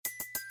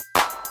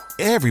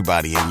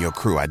Everybody in your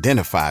crew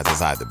identifies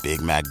as either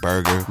Big Mac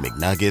Burger,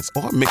 McNuggets,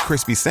 or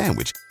McCrispy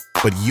Sandwich.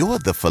 But you're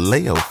the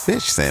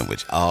Filet-O-Fish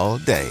Sandwich all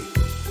day.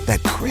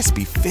 That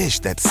crispy fish,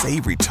 that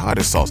savory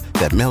tartar sauce,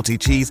 that melty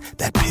cheese,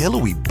 that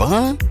pillowy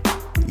bun.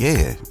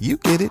 Yeah, you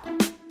get it.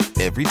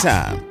 Every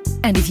time.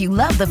 And if you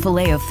love the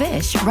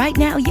Filet-O-Fish, right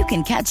now you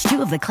can catch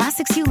two of the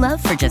classics you love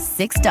for just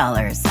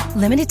 $6.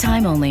 Limited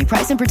time only.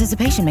 Price and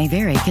participation may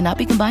vary. Cannot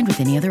be combined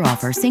with any other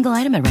offer. Single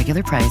item at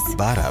regular price.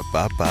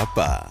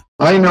 Ba-da-ba-ba-ba.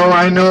 I know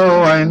a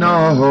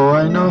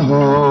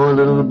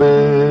little bit.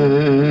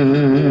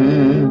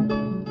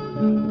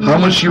 How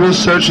much you were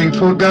searching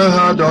for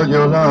God all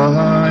your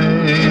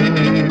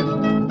life.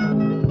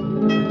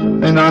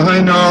 And I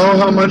know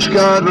how much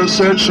God was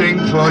searching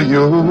for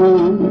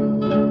you.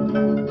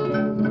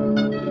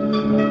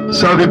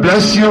 So we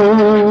bless you.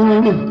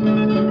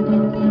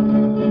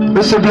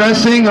 It's the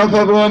blessing of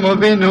Avraham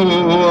Avinu,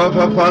 of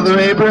our father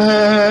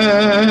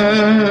Abraham.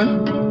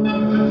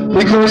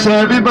 Because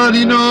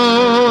everybody knows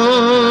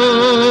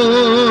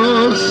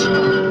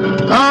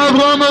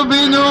Avraham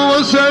Avinu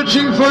was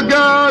searching for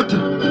God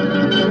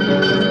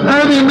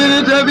every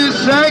minute, every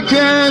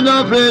second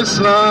of his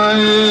life.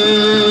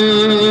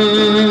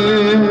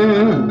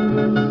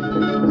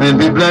 And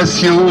we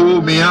bless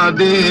you,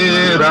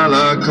 mi'adir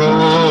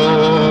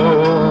alakol.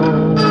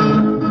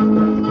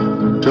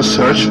 To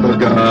search for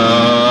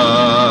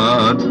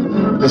God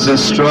is the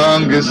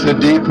strongest, the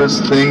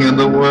deepest thing in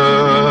the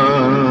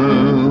world.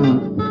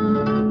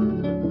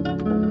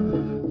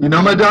 You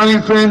know, my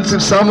darling friends,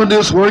 if someone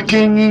is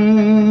working,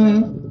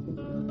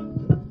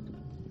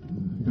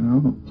 you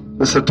know,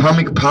 this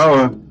atomic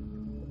power,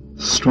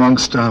 strong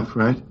stuff,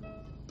 right?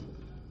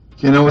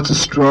 You know what the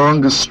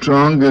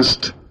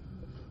strongest,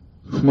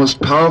 most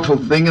powerful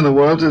thing in the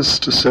world is?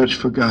 To search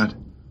for God.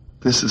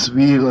 This is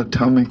real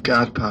atomic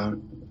God power.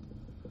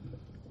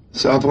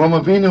 So Avraham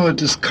Avinu had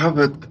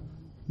discovered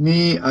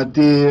Mi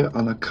Adir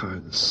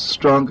Alakar, the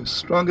strongest,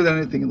 stronger than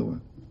anything in the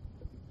world.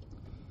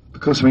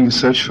 Because when you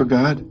search for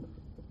God,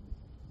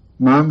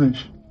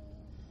 Mamish,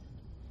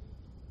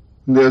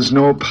 there's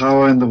no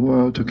power in the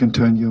world who can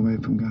turn you away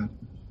from God.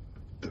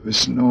 There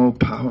is no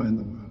power in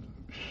the world.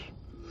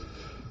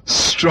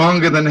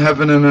 Stronger than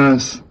heaven and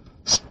earth,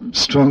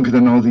 stronger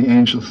than all the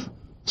angels,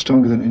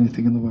 stronger than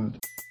anything in the world.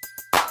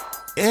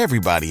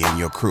 Everybody in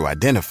your crew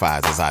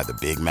identifies as either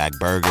Big Mac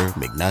Burger,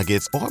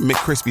 McNuggets, or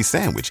McCrispy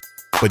Sandwich.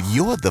 But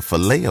you're the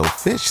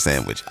Filet-O-Fish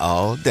Sandwich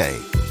all day.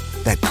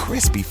 That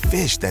crispy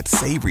fish, that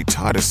savory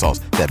tartar sauce,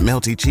 that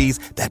melty cheese,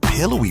 that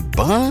pillowy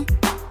bun.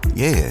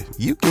 Yeah,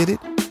 you get it.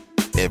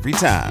 Every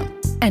time.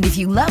 And if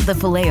you love the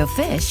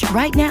Filet-O-Fish,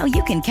 right now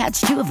you can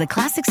catch two of the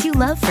classics you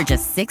love for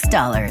just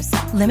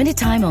 $6. Limited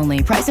time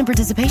only. Price and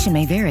participation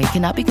may vary.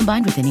 Cannot be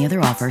combined with any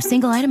other offer.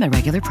 Single item at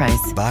regular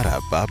price.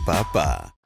 Ba-da-ba-ba-ba.